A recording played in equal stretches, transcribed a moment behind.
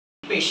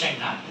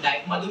पेशंटना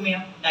मधुमेह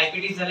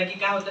डायबिटीज झालं की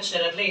काय होतं,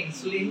 शरीरातलं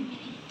इन्सुलिन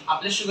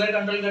आपलं शुगर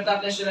कंट्रोल करतं.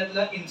 आपल्या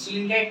शरीरातलं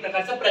इन्सुलिन काय एक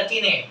प्रकारचं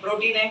प्रथिन आहे,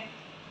 प्रोटीन आहे,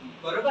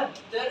 बरोबर.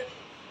 तर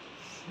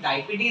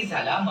डायबिटीज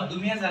झाला,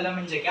 मधुमेह झाला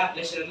म्हणजे काय,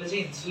 आपल्या शरीरातलं जे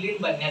इन्सुलिन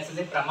बनण्याचं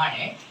जे प्रमाण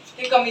आहे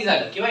ते कमी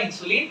झालं, किंवा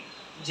इन्सुलिन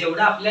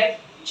जेवढा आपल्या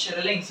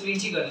शरीराला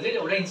इन्सुलिनची गरज आहे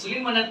तेवढं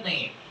इन्सुलिन बनत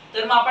नाहीये.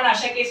 तर मग आपण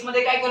अशा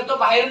केसमध्ये काय करतो,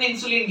 बाहेरून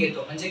इन्सुलिन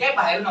घेतो. म्हणजे काय,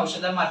 बाहेरून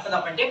औषधांमार्फत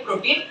आपण ते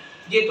प्रोटीन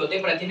घेतो, ते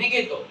प्रथिने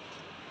घेतो.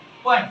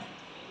 पण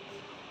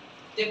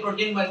ते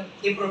प्रोटीन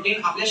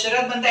आपल्या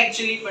शरीरात बनतं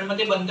ऍक्च्युअली, पण मग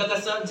ते बनतं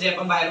कसं, जे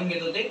आपण बाहेरून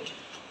घेतो ते.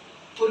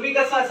 पूर्वी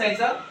कसं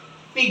असायचं,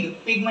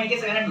 पिग माहिती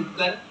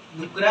सगळ्यांना,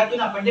 डुकरातून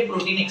आपण ते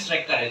प्रोटीन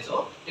एक्स्ट्रॅक्ट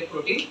करायचो, ते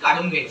प्रोटीन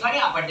काढून घ्यायचो आणि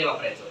आपण ते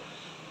वापरायचो.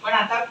 पण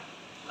आता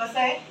कसं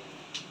आहे,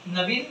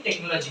 नवीन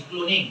टेक्नॉलॉजी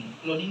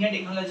क्लोनिंग या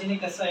टेक्नॉलॉजीने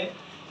कसं आहे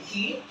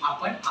की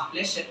आपण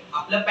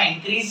आपलं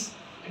पॅनक्रीज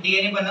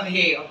डीएनए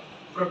हे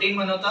प्रोटीन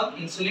बनवतं,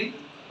 इन्सुलिन,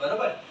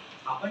 बरोबर.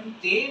 आपण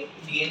ते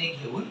डीएनए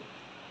घेऊन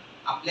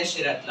आपल्या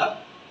शरीरातला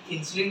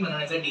इन्सुलिन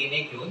बनवण्याचा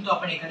डीएनए घेऊन तो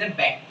आपण एखाद्या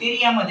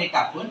बॅक्टेरियामध्ये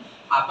टाकून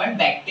आपण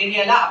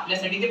बॅक्टेरियाला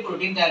आपल्यासाठी ते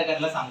प्रोटीन तयार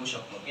करायला सांगू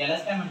शकतो.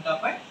 यालाच काय म्हणतो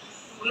आपण,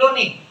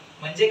 क्लोनिंग.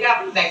 म्हणजे काय,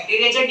 आपण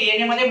बॅक्टेरियाच्या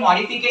डीएनए मध्ये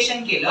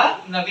मॉडिफिकेशन केलं,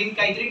 नवीन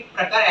काहीतरी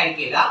प्रकार ऍड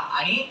केला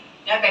आणि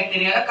त्या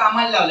बॅक्टेरियाला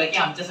कामाला लावलं की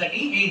आमच्यासाठी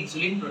हे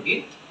इन्सुलिन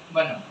प्रोटीन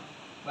बनव,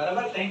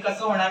 बरोबर. तर हे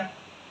कसं होणार,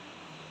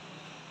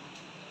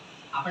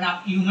 आपण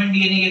ह्यूमन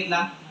डीएनए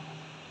घेतला,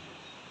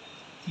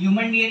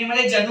 ह्यूमन डीएनए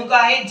मध्ये जनुक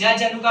आहे, ज्या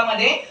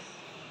जनुकामध्ये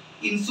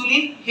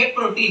इन्सुलिन हे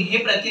प्रोटीन हे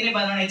प्रथिने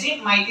बनवण्याची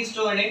माहिती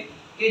स्टोअर्ड आहे,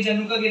 ते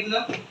जनुक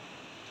घेतलं,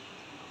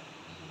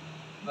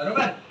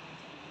 बरोबर.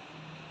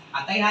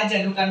 आता ह्या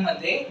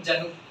जनुकांमध्ये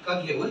जनुक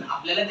घेऊन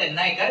आपल्याला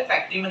त्यांना एका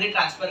फॅक्टरीमध्ये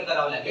ट्रान्सफर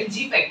करावं लागेल,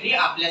 जी फॅक्टरी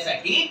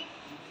आपल्यासाठी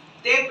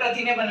ते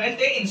प्रथिने बनवेल,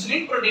 ते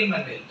इन्सुलिन प्रोटीन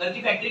बनवेल. तर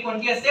ती फॅक्टरी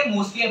कोणती असते,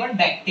 मोस्टली आपण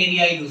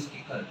बॅक्टेरिया यूज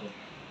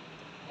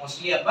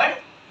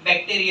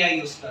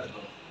करतो,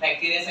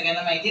 बॅक्टेरिया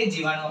सगळ्यांना माहिती आहे,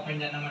 जीवाणू आपण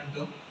ज्यांना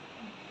म्हणतो,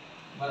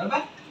 बरोबर.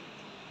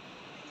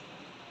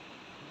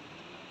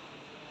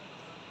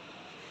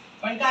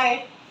 पण काय,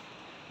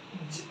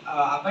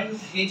 आपण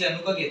हे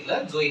जनुक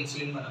घेतलं, जो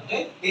इन्सुलिन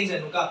बनवतोय ते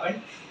जनुक आपण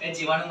या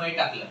जीवाणूमध्ये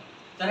टाकलं,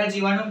 तर हा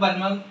जीवाणू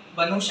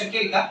बनवू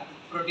शकेल का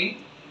प्रोटीन,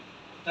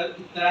 तर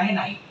उत्तर आहे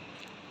नाही.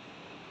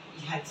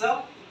 ह्याचं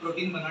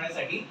प्रोटीन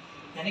बनवण्यासाठी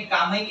त्याने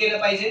कामही केलं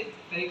पाहिजे,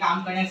 तरी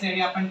काम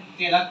करण्यासाठी आपण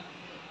त्याला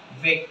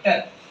वेक्टर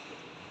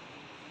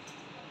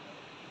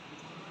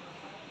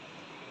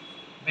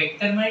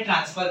मध्ये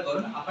ट्रान्सफर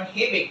करून आपण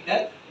हे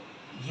वेक्टर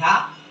ह्या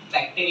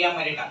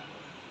बॅक्टेरियामध्ये टाकतो.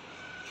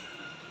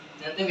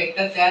 तर ते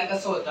वेक्टर तयार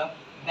कसं होतं,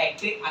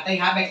 आता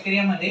ह्या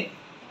बॅक्टेरियामध्ये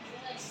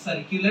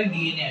सर्क्युलर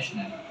डीएनए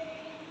असणार.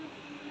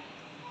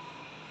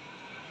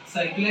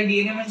 सर्क्युलर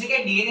डीएनए म्हणजे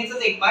काय,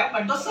 डीएनएचाच एक पार्ट,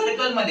 पण तो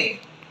सर्कल मध्ये,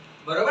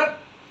 बरोबर.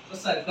 तो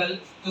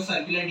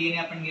सर्क्युलर डीएनए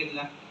आपण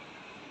घेतला.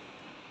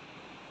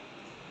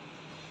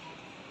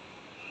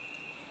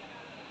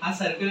 हा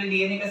सर्क्युलर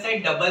डीएनए कसा आहे,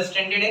 डबल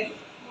स्ट्रँडेड आहे,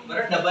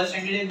 बरोबर. डबल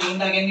स्ट्रँडेड आहे, 2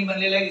 धाग्यांनी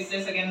बनलेला आहे,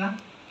 दिसतंय सगळ्यांना.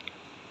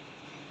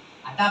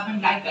 आता आपण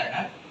काय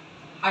करणार,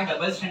 हा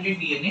डबल स्ट्रँडेड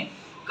डीएनए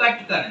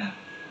कट करणार.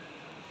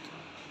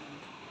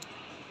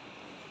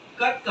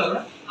 कट करून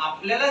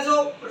आपल्याला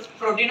जो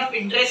प्रोटीन ऑफ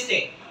इंटरेस्ट आहे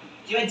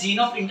किंवा जीन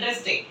ऑफ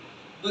इंटरेस्ट आहे,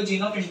 तो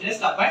जीन ऑफ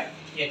इंटरेस्ट आपण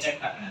याच्यात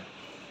टाकणार.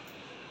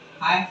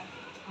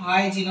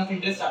 हाय जीन ऑफ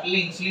इंटरेस्ट, आपल्याला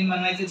इन्सुलिन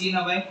बनवायचं जीन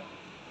हवंय,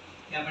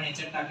 ते आपण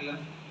याच्यात टाकलं.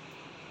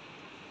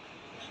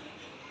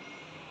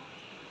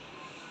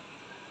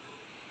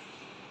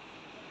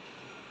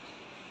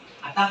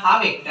 आता हा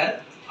वेक्टर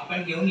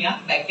आपण घेऊन या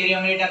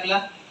बॅक्टेरियामध्ये टाकला,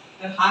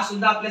 तर हा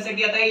सुद्धा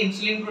आपल्यासाठी आता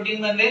इन्सुलिन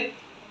प्रोटीन बनवेल,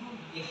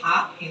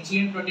 हा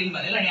इन्सुलिन प्रोटीन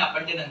बनेल आणि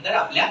आपण ते नंतर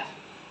आपल्या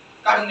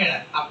काढून घेणार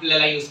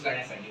आपल्याला यूज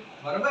करण्यासाठी,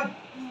 बरोबर.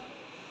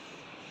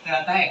 तर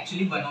आता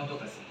ऍक्च्युअली बनवतो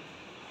कसं,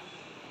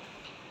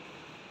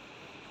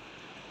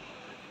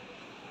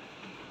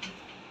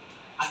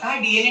 आता हा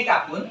डीएनए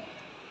टाकून,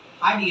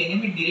 हा डीएनए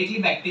मी डायरेक्टली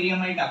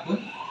बॅक्टेरियामध्ये टाकून,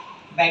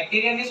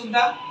 बॅक्टेरियाने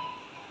सुद्धा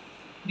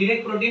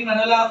डायरेक्ट प्रोटीन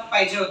बनवला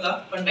पाहिजे होतं,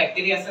 पण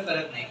बॅक्टेरिया असं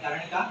करत नाही.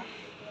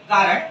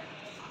 कारण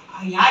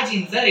ह्या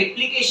जीनचं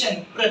रेप्लिकेशन,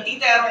 प्रती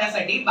तयार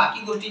होण्यासाठी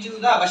बाकी गोष्टींची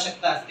सुद्धा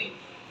आवश्यकता असते.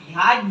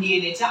 ह्या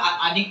डीएनएच्या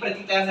अनेक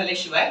प्रती तयार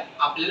झाल्याशिवाय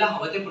आपल्याला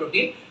हवं ते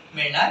प्रोटीन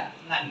मिळणार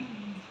नाही.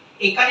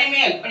 एकाने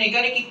मिळेल, पण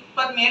एकाने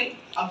कितपत मिळेल,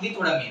 अगदी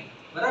थोडा मिळेल,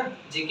 बरोबर,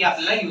 जे की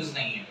आपल्याला यूज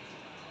नाहीये.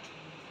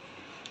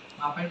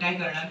 आपण काय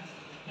करणार,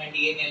 या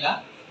डीएनएला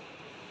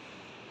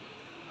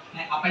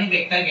आपण एक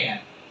वेक्टर घेणार,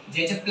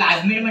 ज्याचे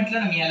प्लाझमिड म्हटलं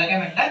ना मी, याला काय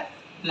म्हणतात,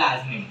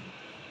 प्लाझमिड.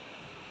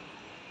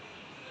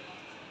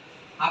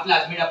 हा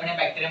प्लाझमिड आपण या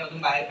बॅक्टेरियामधून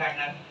बाहेर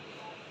काढणार.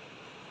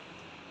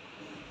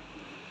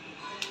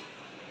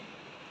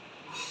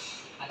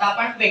 आता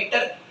आपण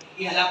वेक्टर,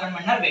 याला आपण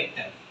म्हणणार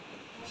वेक्टर.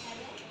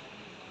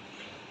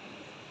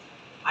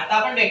 आता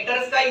आपण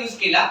वेक्टरच का यूज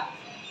केला,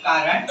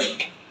 कारण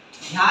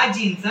ह्या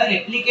जीनचं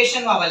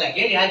रेप्लिकेशन व्हावं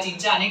लागेल, ह्या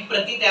जीनच्या अनेक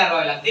प्रती तयार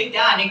व्हाव्या लागतील,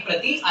 त्या अनेक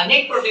प्रती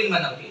अनेक प्रोटीन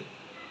बनवतील.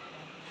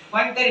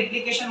 पण ते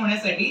रेप्लिकेशन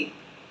होण्यासाठी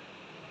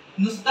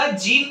नुसतं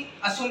जीन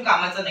असून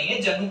कामाचं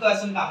नाहीये, जनुक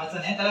असून कामाचं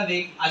नाही, त्याला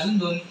अजून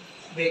 2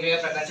 वेगवेगळ्या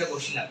प्रकारच्या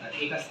गोष्टी लागतात.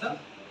 एक असतं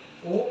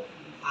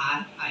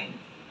ORI,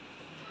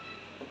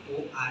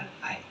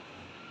 ORI,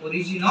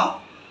 origin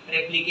of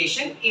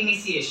replication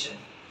initiation.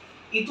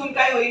 इथून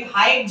काय होईल,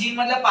 हा एक जीन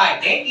मधला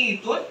पार्ट आहे की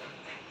इथून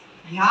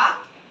ह्या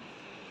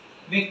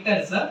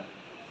वेक्टरचं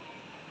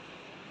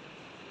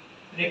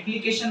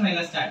रेप्लिकेशन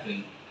व्हायला स्टार्ट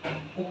होईल.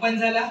 ओपन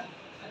झाला,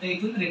 आता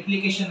इथून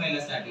रेप्लिकेशन व्हायला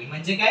स्टार्ट होईल.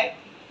 म्हणजे काय,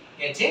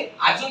 याचे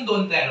अजून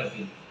 2 तयार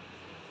होतील.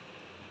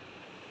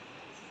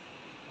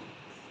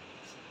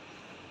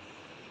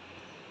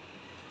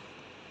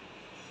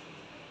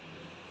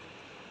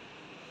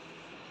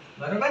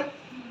 बरोबर.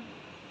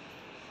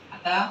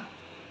 आता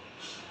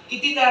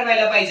किती तयार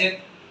व्हायला पाहिजेत,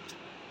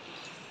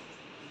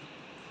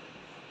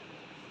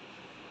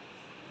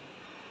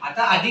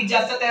 आता अधिक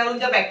जास्त तयार होऊन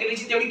त्या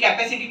बॅक्टेरियाची तेवढी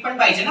कॅपॅसिटी पण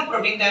पाहिजे ना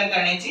प्रोटीन तयार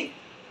करण्याची.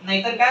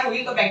 नाहीतर काय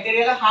होईल, तो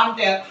बॅक्टेरियाला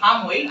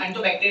हार्म होईल आणि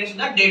तो बॅक्टेरिया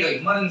सुद्धा डेड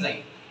होईल, मरून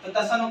जाईल. तर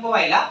तसं नको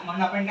व्हायला,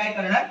 म्हणून आपण काय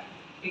करणार,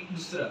 एक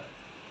दुसरं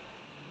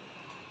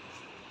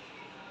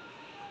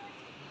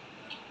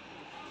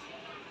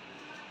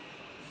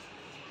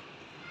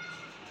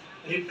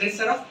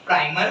repressor of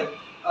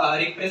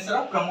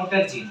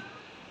promoter gene.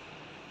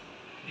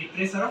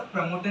 Repressor of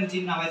promoter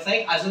gene नावाचा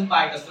एक अजून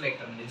पार्ट असतो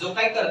वेक्टर मध्ये, जो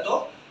काय करतो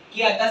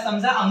की आता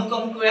समजा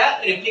अमुक वेळा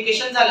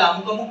रेप्लिकेशन झालं,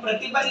 अमुक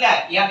प्रती बनल्या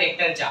या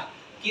वेक्टरच्या,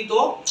 की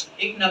तो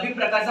एक नवीन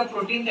प्रकारचा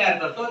प्रोटीन तयार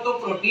करतो. तो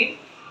प्रोटीन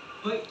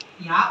तो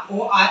ह्या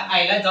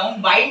ORI ला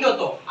जाऊन बाइंड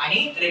होतो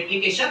आणि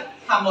रेप्लिकेशन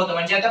थांबवतो.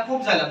 म्हणजे आता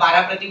खूप झालं,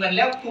 12 प्रती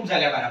बनल्या, खूप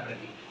झाल्या 12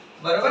 प्रती.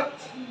 बरोबर,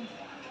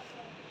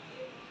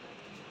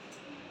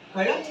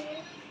 कळलं.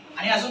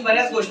 आणि अजून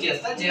बऱ्याच गोष्टी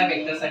असतात ज्या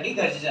वेक्टर साठी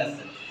गरजेच्या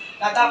असतात.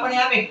 तर आता आपण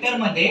या वेक्टर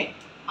मध्ये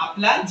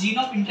आपला जीन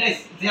ऑफ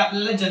इंटरेस्ट, जे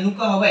आपल्याला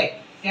जनुक हवंय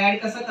ते ऍड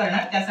कसं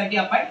करणार, त्यासाठी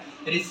आपण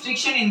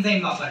रिस्ट्रिक्शन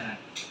एन्झाइम वापरणार.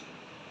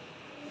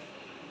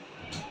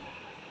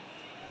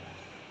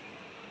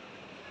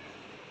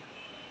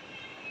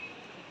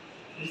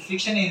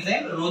 रिस्ट्रिक्शन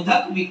एन्झाइम,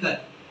 रोधक विकर.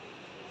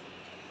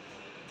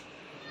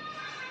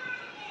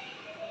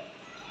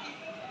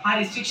 हा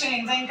रिस्ट्रिक्शन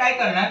एन्झाइम काय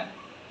करणार,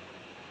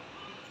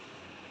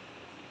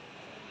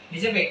 हे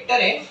जे वेक्टर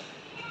आहे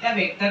त्या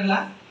वेक्टरला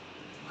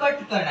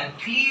कट करणार,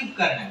 क्लीव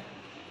करणार.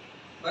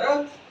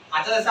 बरोबर.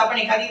 आता जसं आपण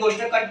एखादी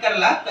गोष्ट कट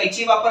करायला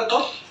कैची वापरतो,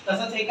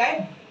 तसंच हे काय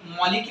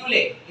मॉलिक्यूल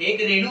आहे, हे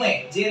एक रेणू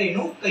आहे, जे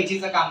रेणू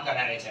कैचीचं काम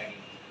करणार आहे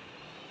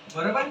याच्यासाठी.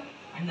 बरोबर.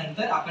 आणि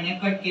नंतर आपण या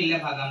कट केलेल्या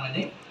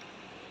भागामध्ये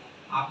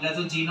आपला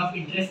जो जीन ऑफ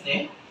इंटरेस्ट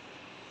आहे,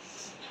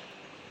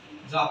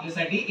 जो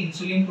आपल्यासाठी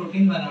इन्सुलिन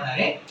प्रोटीन बनवणार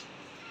आहे,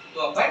 तो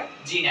आपण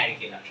जीन ऍड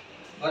केला.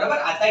 बरोबर.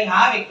 आता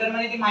ह्या वेक्टर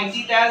मध्ये ती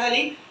माहिती तयार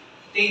झाली,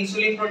 ते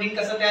इन्सुलिन प्रोटीन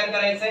कसं तयार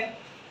करायचंय.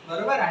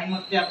 बरोबर. आणि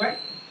मग ते आपण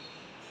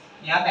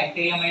या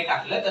बॅक्टेरियामध्ये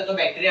टाकलं तर तो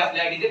बॅक्टेरिया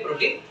आपल्यासाठी ते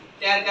प्रोटीन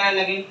तयार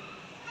करायला लागेल.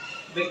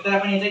 वेक्टर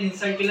आपण याच्यात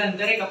इन्सर्ट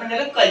केल्यानंतर एक आपण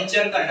त्याला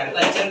कल्चर करणार.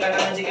 कल्चर करणार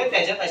म्हणजे काय,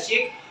 त्याच्यात अशी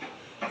एक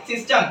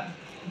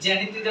सिस्टम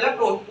ज्याने ते त्याला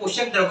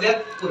पोषक द्रव्य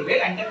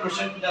पुरवेल आणि त्या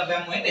पोषक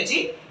द्रव्यामुळे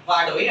त्याची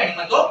वाढ होईल आणि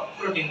मग तो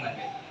प्रोटीन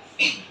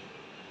बनेल.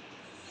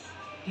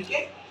 ठीक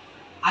आहे.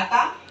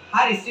 आता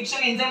हा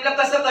रिस्ट्रिक्शन एन्झाइमला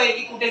कसं कळेल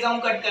की कुठे जाऊन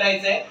कट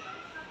करायचंय.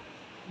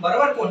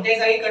 बरोबर. कोणत्याही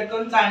जागी कट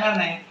करून चालणार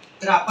नाही,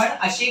 तर आपण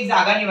अशी एक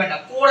जागा निवडणार,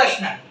 कोड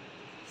असणार.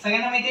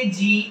 सगळ्यांना माहिती आहे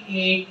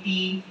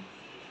GAT,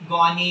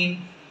 गॉनिन,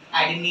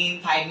 ऍडेनिन,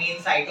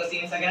 थायमिन,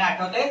 सायटोसिन, सगळ्यांना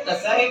आठवतंय,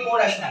 तसं हे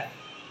कोड असणार.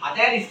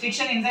 आता या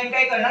रिस्ट्रिक्शन एन्झाइम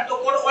काय करणार,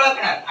 तो कोड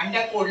ओळखणार आणि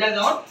त्या कोडला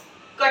जाऊन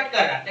कट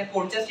करणार, त्या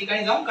कोडच्या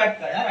ठिकाणी जाऊन कट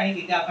करणार आणि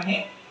तिथे आपण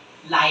हे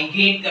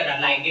लायगेट करणार.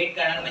 लायगेट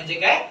करणार म्हणजे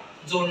काय,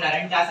 जोडणार.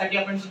 आणि त्यासाठी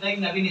आपण सुद्धा एक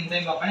नवीन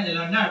एन्झाइम वापरणार, ज्याला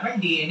म्हणणार आपण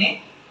DNA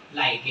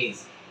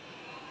लायगेज.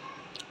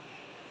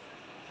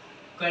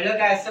 कळलं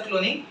काय असतं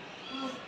क्लोनिंग.